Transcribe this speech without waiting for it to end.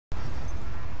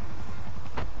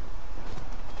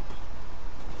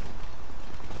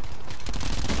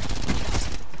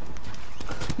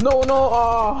No, no,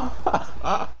 oh.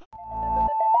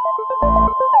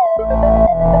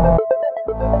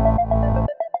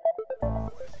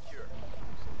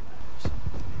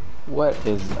 What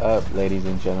is up, ladies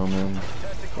and gentlemen?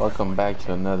 Welcome back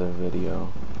to another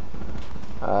video.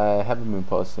 I haven't been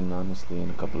posting, honestly, in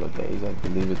a couple of days. I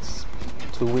believe it's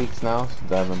 2 weeks now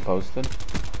since I haven't posted.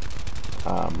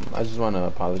 I just want to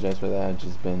apologize for that. I've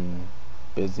just been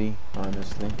busy,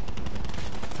 honestly,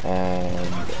 and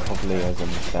hopefully you guys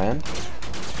understand.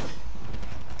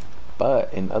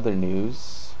 But in other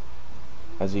news,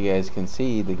 as you guys can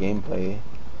see, the gameplay,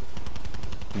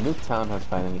 Nuke Town has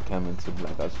finally come into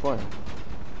Black Ops 4.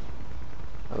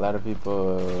 A lot of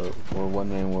people were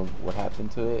wondering what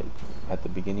happened to it at the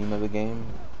beginning of the game,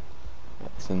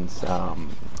 since it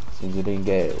didn't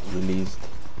get released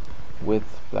with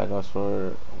Black Ops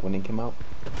 4 when it came out.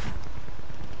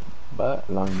 But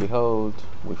lo and behold,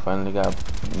 we finally got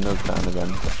Nuke Town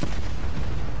again.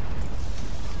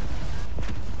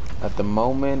 At the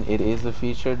moment, it is a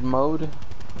featured mode,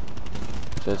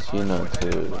 just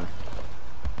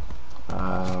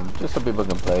just so people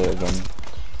can play it again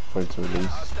for its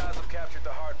release.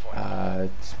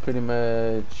 It's pretty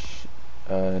much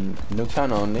Nuke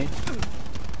Town only,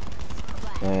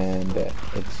 and it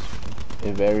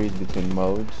varies between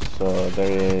modes. So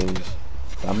there is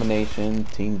domination,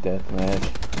 team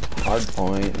deathmatch,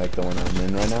 hardpoint, like the one I'm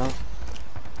in right now,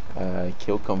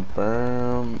 kill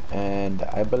confirm, and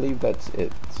I believe that's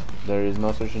it. There is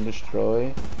no search and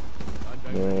destroy.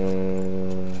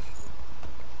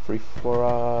 Free for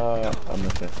I'm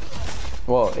not sure.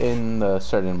 Well, in the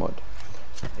certain mode.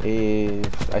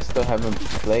 If I still haven't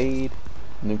played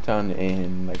Nuke Town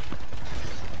in like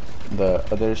the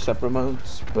other separate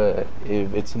modes, but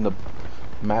if it's in the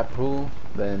map pool,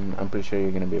 then I'm pretty sure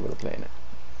you're gonna be able to play in it.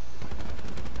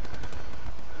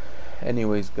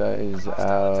 Anyways, guys,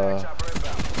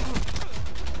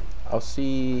 I'll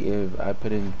see if I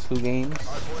put in 2 games.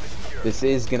 This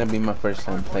is gonna be my first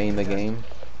time playing the game.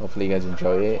 Hopefully you guys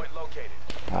enjoy it.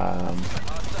 I'm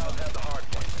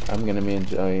gonna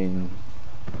enjoy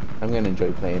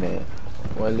playing it.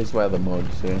 Well, at least while the mode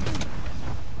is here.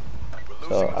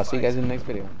 So I'll see you guys in the next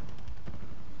video.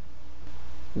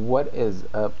 What is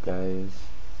up, guys?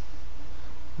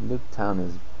 Nuke Town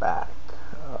is back.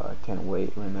 I can't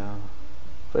wait right now.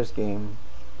 First game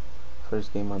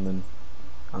on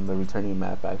the returning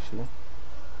map, actually.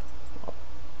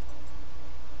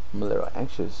 I'm a little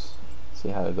anxious. See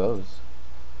how it goes.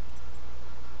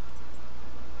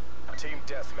 Team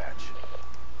deathmatch.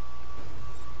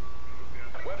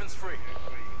 Weapons free.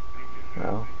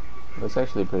 Well, that's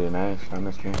actually pretty nice,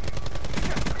 honestly.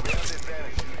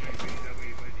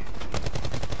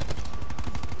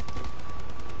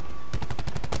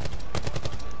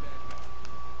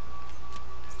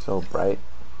 So bright.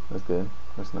 That's good.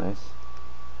 That's nice.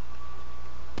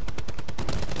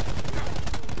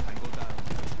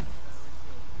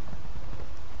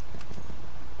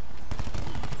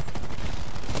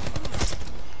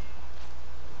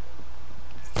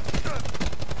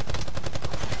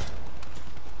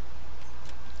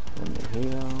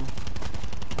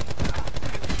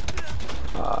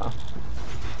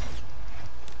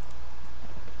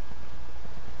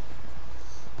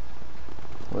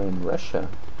 We're in Russia.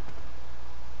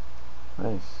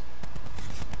 Nice.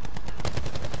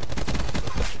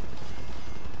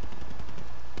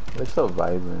 Looks so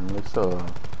vibrant. Looks so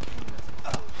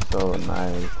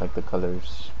nice. Like the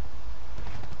colors.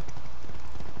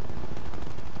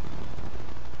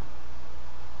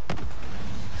 Be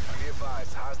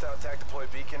advised, hostile attack deploy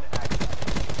beacon active.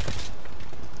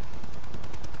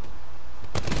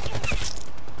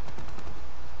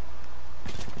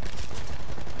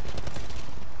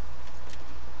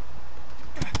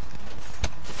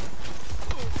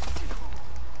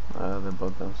 They're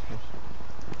both downstairs.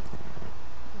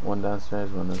 One downstairs,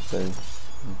 one upstairs.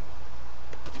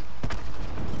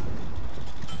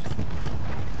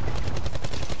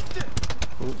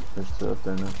 Ooh, there's 2 up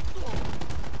there now.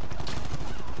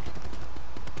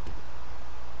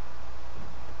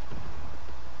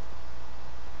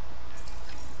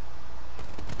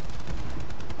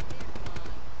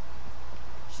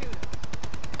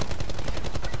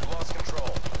 Lost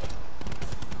control.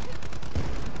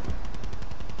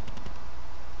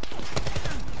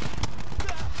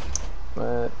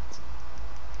 But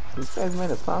these guys made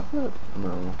a stop flip?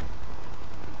 No.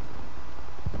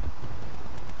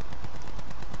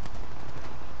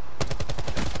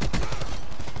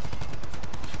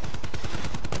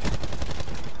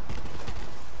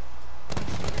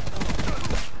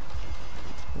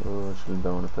 Oh, I should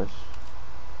don't want to push.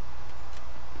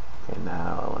 Okay,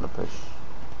 now I want to push.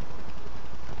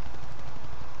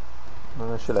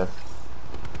 Oh, she left.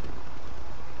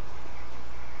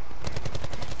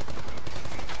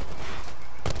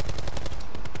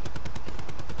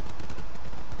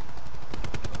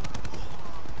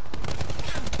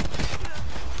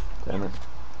 Damn it.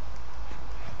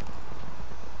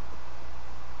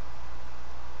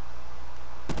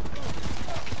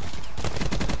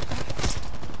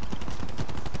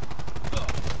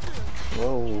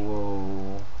 Whoa,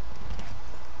 whoa.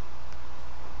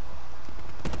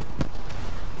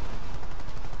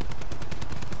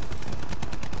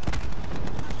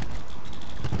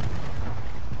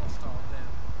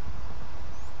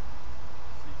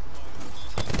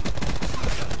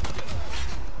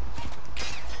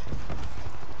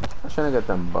 I was trying to get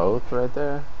them both right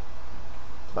there,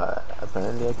 but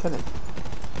apparently I couldn't.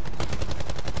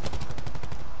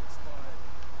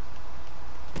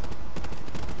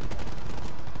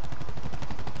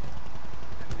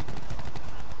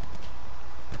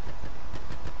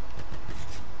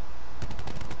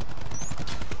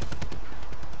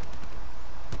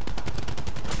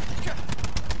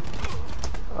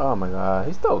 Oh my god,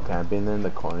 he's still camping in the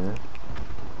corner.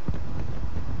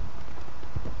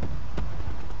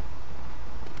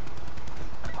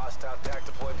 Hostile attack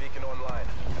deploy beacon online.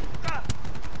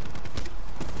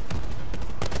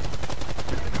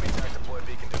 Enemy attack deploy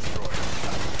beacon destroyed.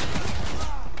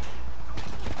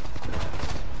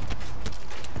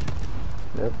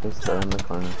 Yep, he's still in the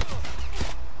corner.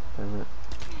 Damn it.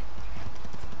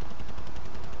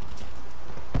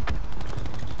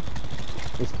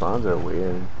 These spawns are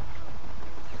weird.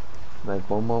 Like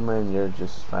one moment you're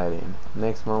just fighting,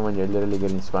 next moment you're literally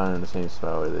getting spawned in the same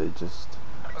spot where they just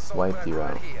wipe you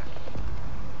out. Here.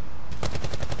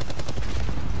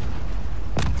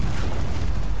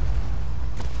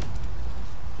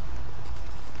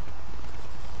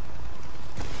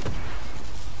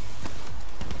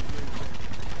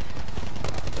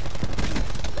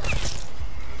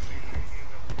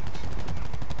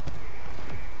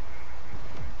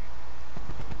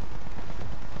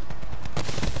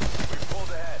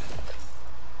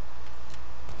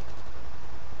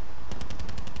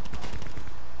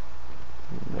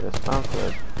 Made a spawn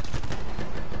clip.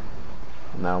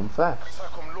 Now I'm flash.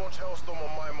 SATCOM launch Hellstorm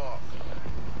on my mark.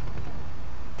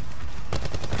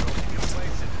 You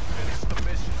place it. Finish the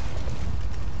mission.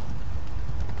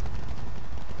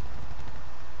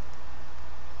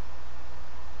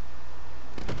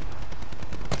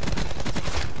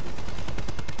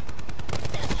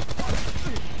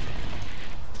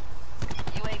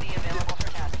 UAV available for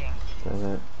tasking. Damn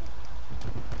it.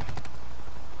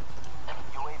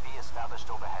 UAV established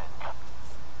overhead.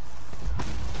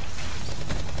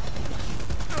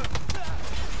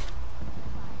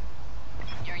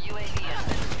 Your UAV has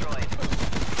been destroyed.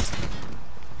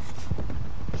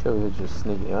 Sure, was just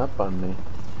sneaking up on me.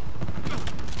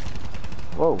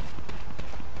 Whoa.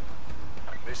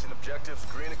 Mission objectives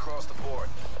green across the board.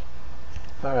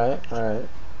 Alright, alright.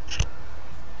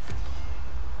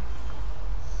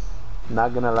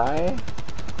 Not gonna lie.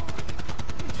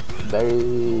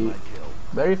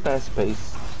 Very fast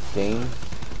paced game.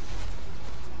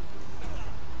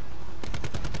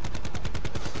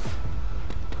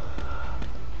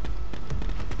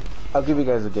 I'll give you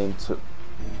guys a game too.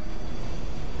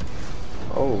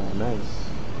 Oh, nice.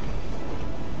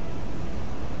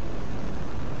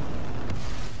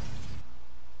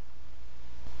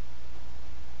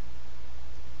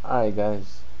 Alright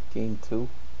guys, game 2.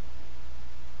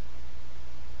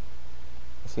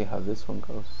 Let's see how this one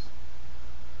goes.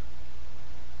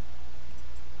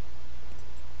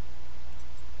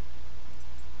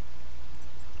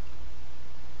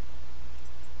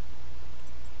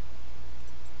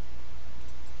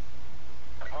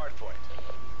 Hard point.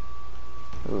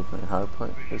 Ooh, my hard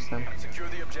point this time. Secure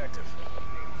the objective.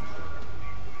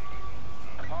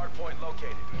 Hard point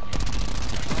located.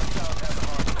 Hostiles have the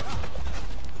hard point.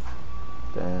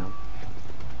 Damn.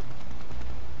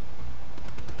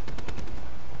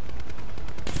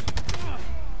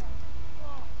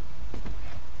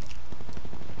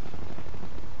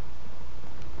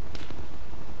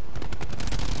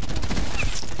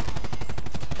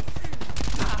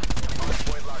 Hard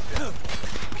point locked down.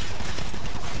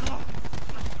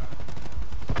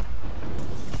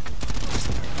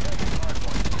 Hard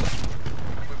point.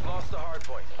 We've lost the hard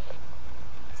point.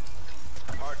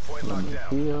 Hard point locked down.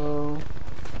 Heal.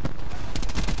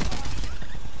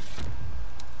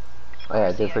 Oh yeah,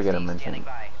 I did forget to CXD mention. standing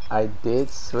by. I did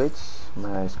switch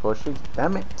my score streak.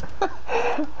 Damn it.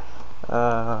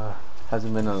 It's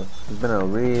been a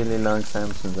really long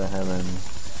time since I haven't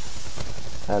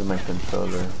had my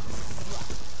controller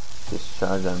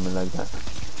discharge on me like that.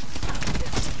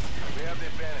 We have the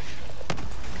advantage.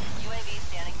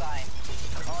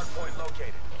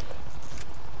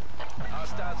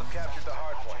 have captured the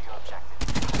hard point.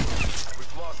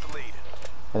 We've lost the lead.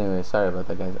 Anyway, sorry about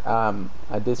that, guys.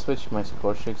 I did switch my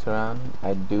score streaks around.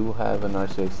 I do have an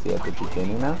R60 at the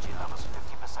beginning now,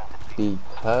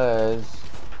 because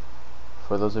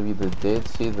for those of you that did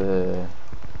see the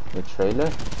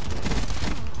trailer.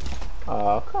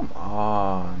 Oh, come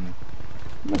on.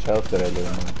 How much health did I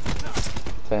lose now?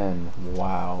 10.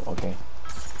 Wow, okay.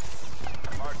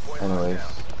 Anyways.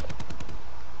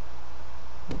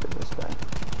 Look at this guy.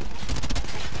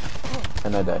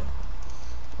 And I died.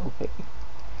 Okay.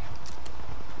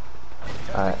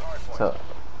 Alright, so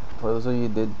for those of you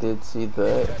that did see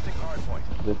the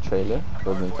trailer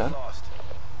for Nuke Town,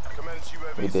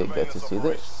 we did get to see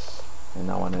this, and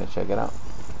I wanted to check it out.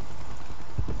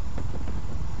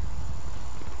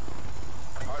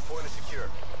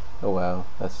 Oh wow,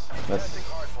 that's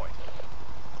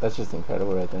just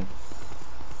incredible right there.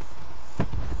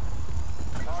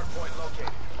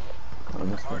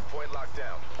 Honestly,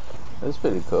 that's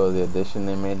pretty cool. The addition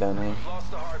they made down here.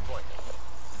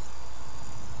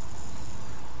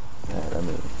 Yeah, let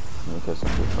me kill some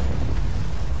people.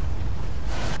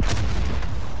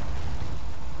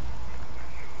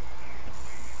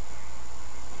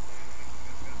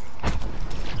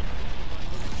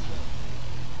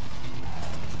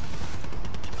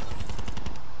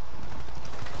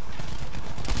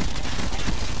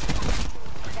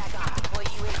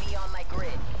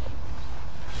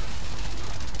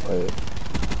 Wait.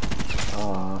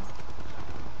 Aw.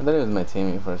 I thought it was my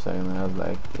teammate for a second, and I was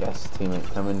like, yes,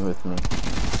 teammate, come in with me.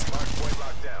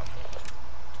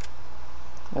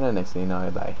 And then next thing you know, I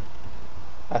die.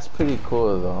 That's pretty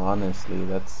cool though, honestly.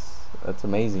 That's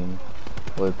amazing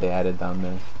what they added down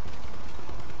there.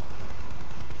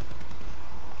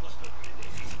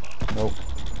 Nope.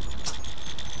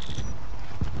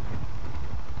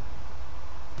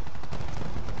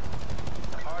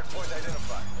 Hard point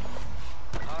identified.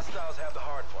 Hostiles have the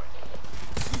hard point.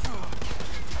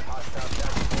 Hostile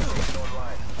tactical station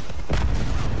online.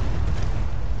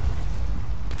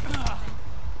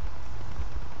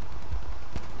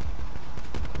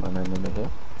 Come on, enemy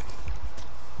here.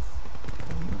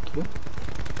 Thank you.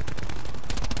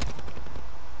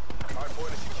 Hard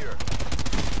point is secure.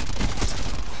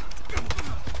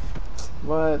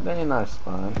 What? They ain't not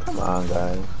spawn. Come on,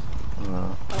 guys.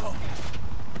 No.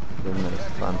 Give me a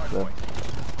spawn flip.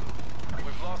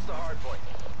 We've lost the hard point.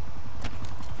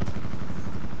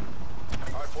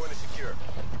 Hard point is secure.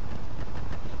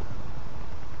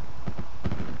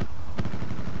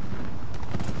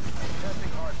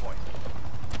 Testing hard point.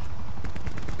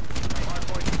 Hard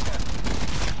point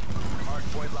contested. Hard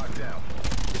point locked down.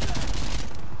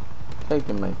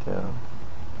 Taking my kill.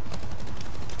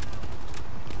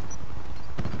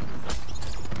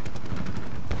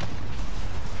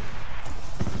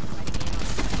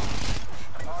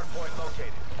 Hard point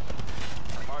located.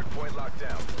 Hard point locked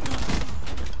down.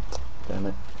 Damn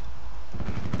it.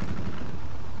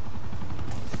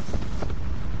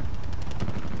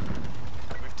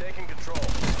 We've taken control.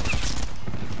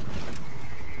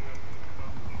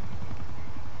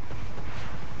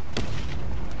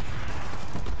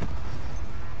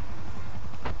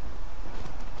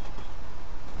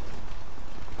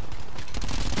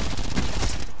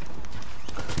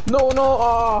 No, no,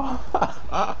 oh,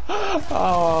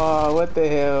 oh, what the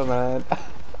hell, man?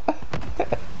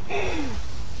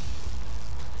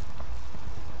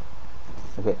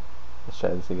 Okay, let's try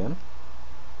this again.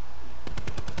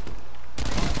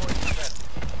 Hard point contested.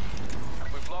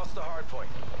 We've lost the hard point.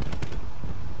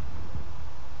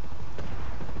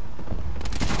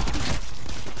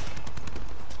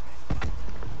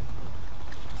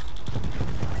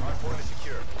 Hard point is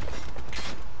secure.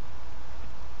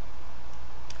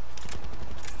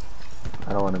 I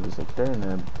don't want to be securing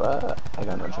it, but I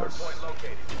got no Hard choice. point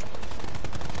located.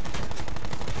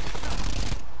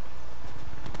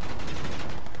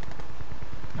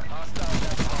 Hostiles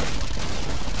have the hard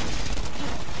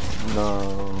point. No.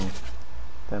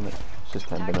 Damn it. It's just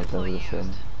camping up over the shit.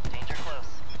 Danger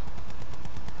close.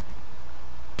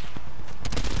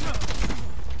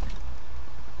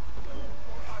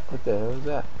 What the hell is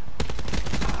that?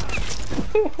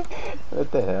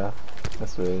 What the hell?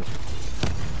 That's weird.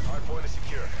 Hard point is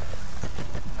secure.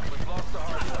 We've lost the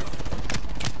hard point.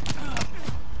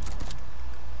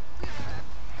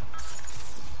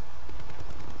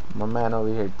 My man over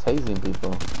here tasing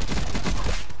people.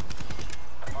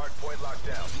 Hard point locked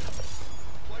down.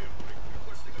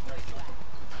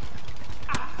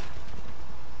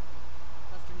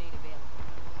 Cluster nade available.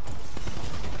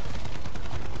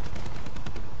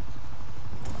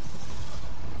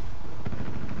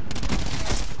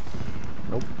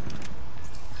 Nope.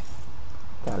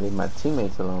 Gotta leave my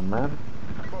teammates alone, man.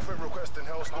 Buffet requesting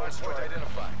Hellstorm strike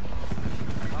identified.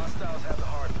 Hostiles have the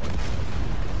hard point.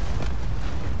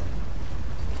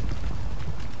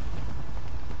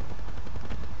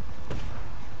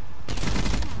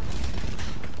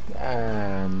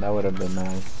 Damn, that would have been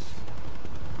nice.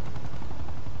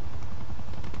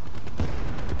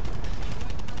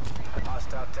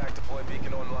 Hostile TAC deploy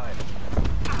beacon online.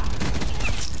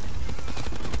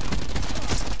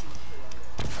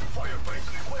 Firebreak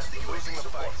requesting losing the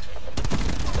fight.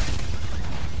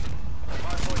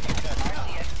 Hardpoint contested.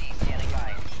 RCXD standing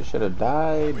by. She should have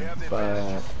died,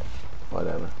 but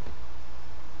whatever.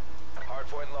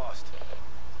 Hardpoint lost.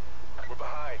 We're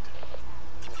behind.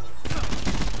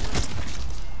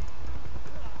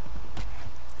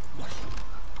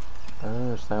 I don't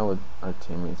understand what our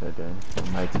teammates are doing. What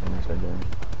my teammates are doing.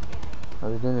 All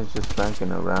they're doing is just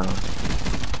flanking around.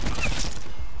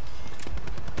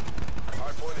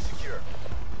 Hardpoint is secure.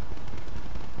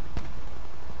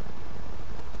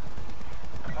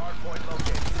 Hardpoint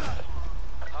located.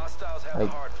 Hostiles have the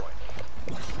Like-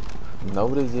 hardpoint.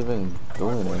 Nobody's even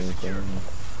doing anything.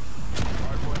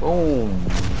 Hardpoint Boom.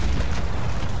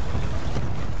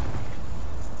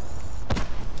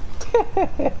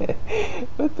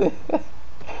 What the heck?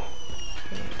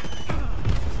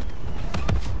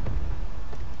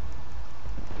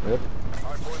 Rip.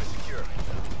 Hardpoint is secure.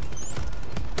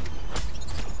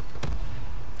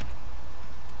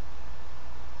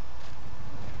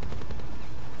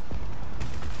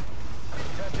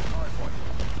 Contested hardpoint.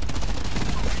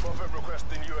 Buffet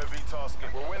requesting UAV tasking.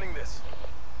 We're winning this.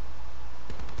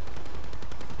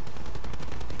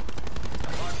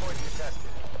 Hardpoint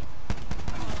contested.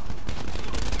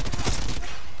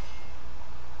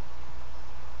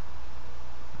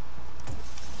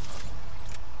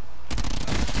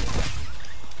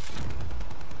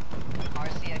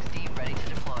 RCXD ready to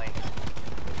deploy.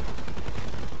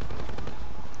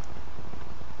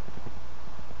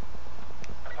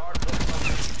 Hardpoint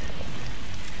located.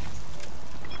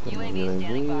 Get my UAV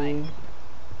standing by.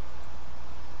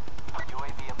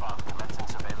 UAV above, commencing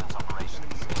surveillance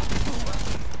operations.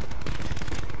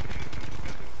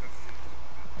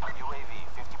 UAV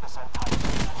 50%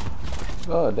 tight.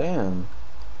 Oh damn.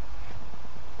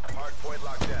 Hardpoint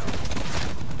locked down.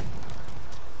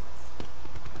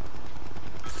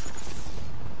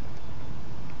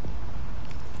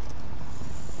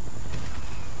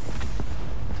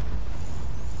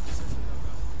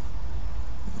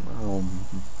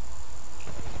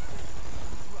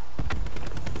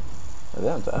 Are they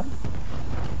on top?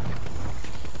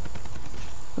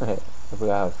 Okay, I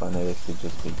forgot how fun it is to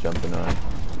just be jumping around.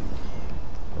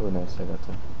 Oh nice, I got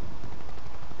to.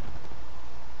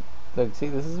 Look, see,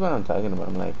 this is what I'm talking about.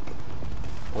 I'm like,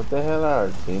 what the hell are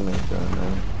our teammates doing,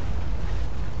 man?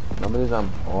 Nobody's on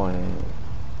point.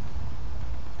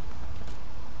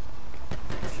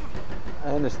 I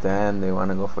understand they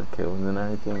want to go for kills and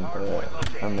everything, but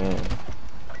I mean,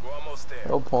 We're almost there. the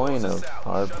whole point Close of us out.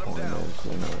 hard Shut 'em point down. is,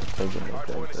 you know, taking Hardpoint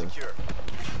is objectives. secure.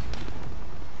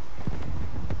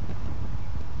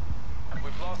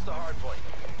 We've lost the hardpoint.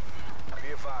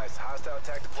 Be advised, hostile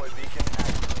attack deploy beacon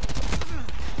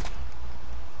active.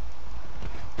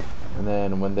 And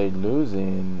then when they're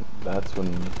losing, that's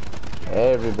when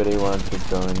everybody wants to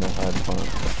join the hard point.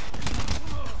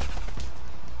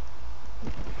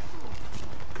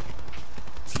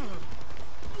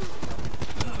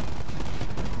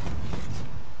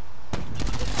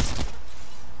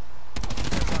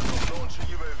 Launch a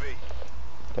UAV.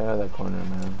 Get out of that corner,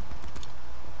 man.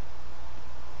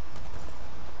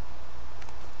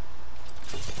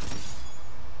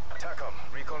 TACOM,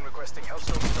 recon requesting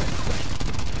Hellstorm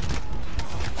strike.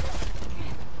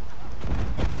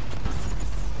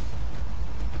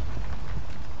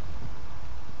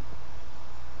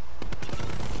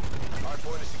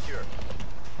 Hardpoint is secure.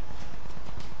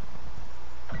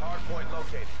 Hardpoint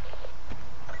located.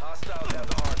 Hostiles have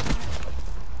the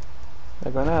hardpoint.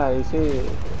 Like, why not? You see,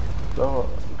 bro,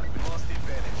 We lost the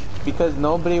advantage. because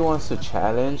nobody wants to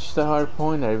challenge the hard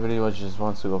point, everybody just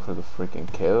wants to go for the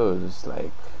freaking kills. It's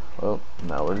like, well,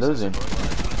 now we're losing. Time's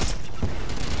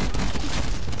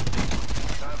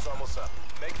almost up.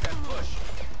 Make that push.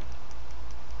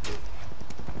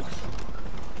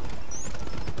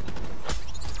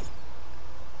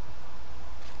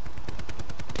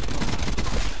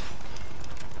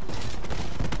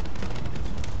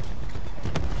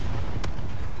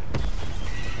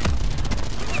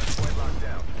 Hardpoint locked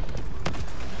down.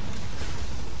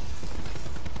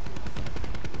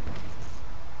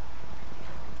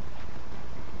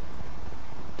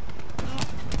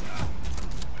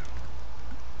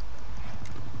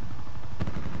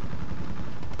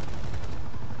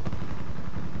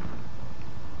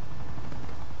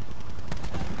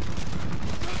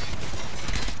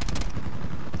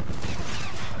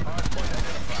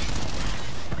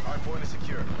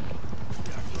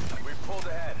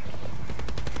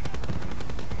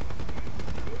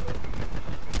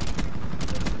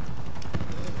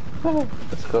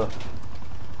 Let's go.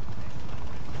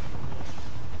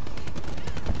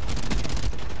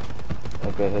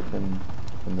 Like I hit them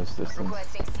from this distance.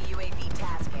 Requesting CUAV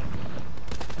tasking.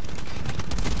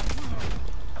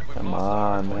 Come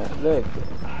on, man. Look.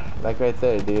 Like right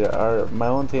there, dude. My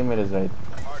own teammate is right,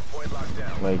 Hardpoint locked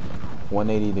down. like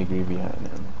 180 degree behind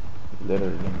him.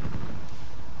 Literally.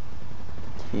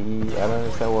 I don't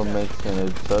understand what makes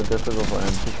it so difficult for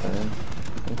him to turn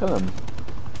and kill him.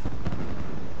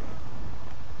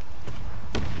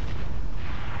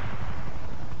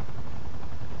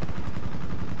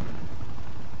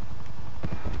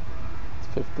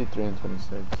 It's 53 and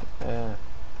 26.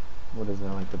 What is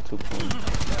that, like a 2 point?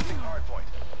 Testing hardpoint.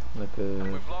 Like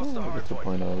We've lost the a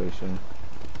hardpoint. 2.0 ratio.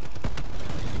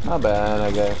 Not bad,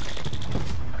 I guess.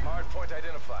 Hardpoint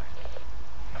identified.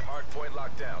 Hardpoint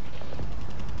locked down.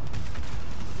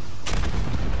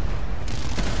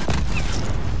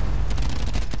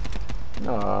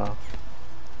 Aww.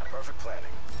 Perfect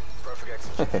planning. Perfect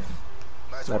execution.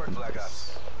 Nice work, Slapping Black face.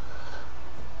 Ops.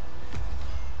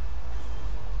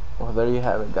 Well, there you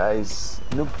have it, guys.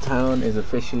 Nuke Town is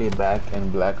officially back in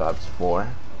Black Ops 4.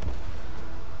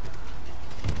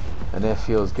 And it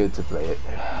feels good to play it.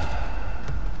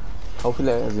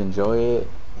 Hopefully you guys enjoy it.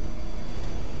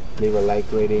 Leave a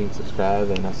like, rating, subscribe,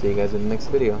 and I'll see you guys in the next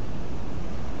video.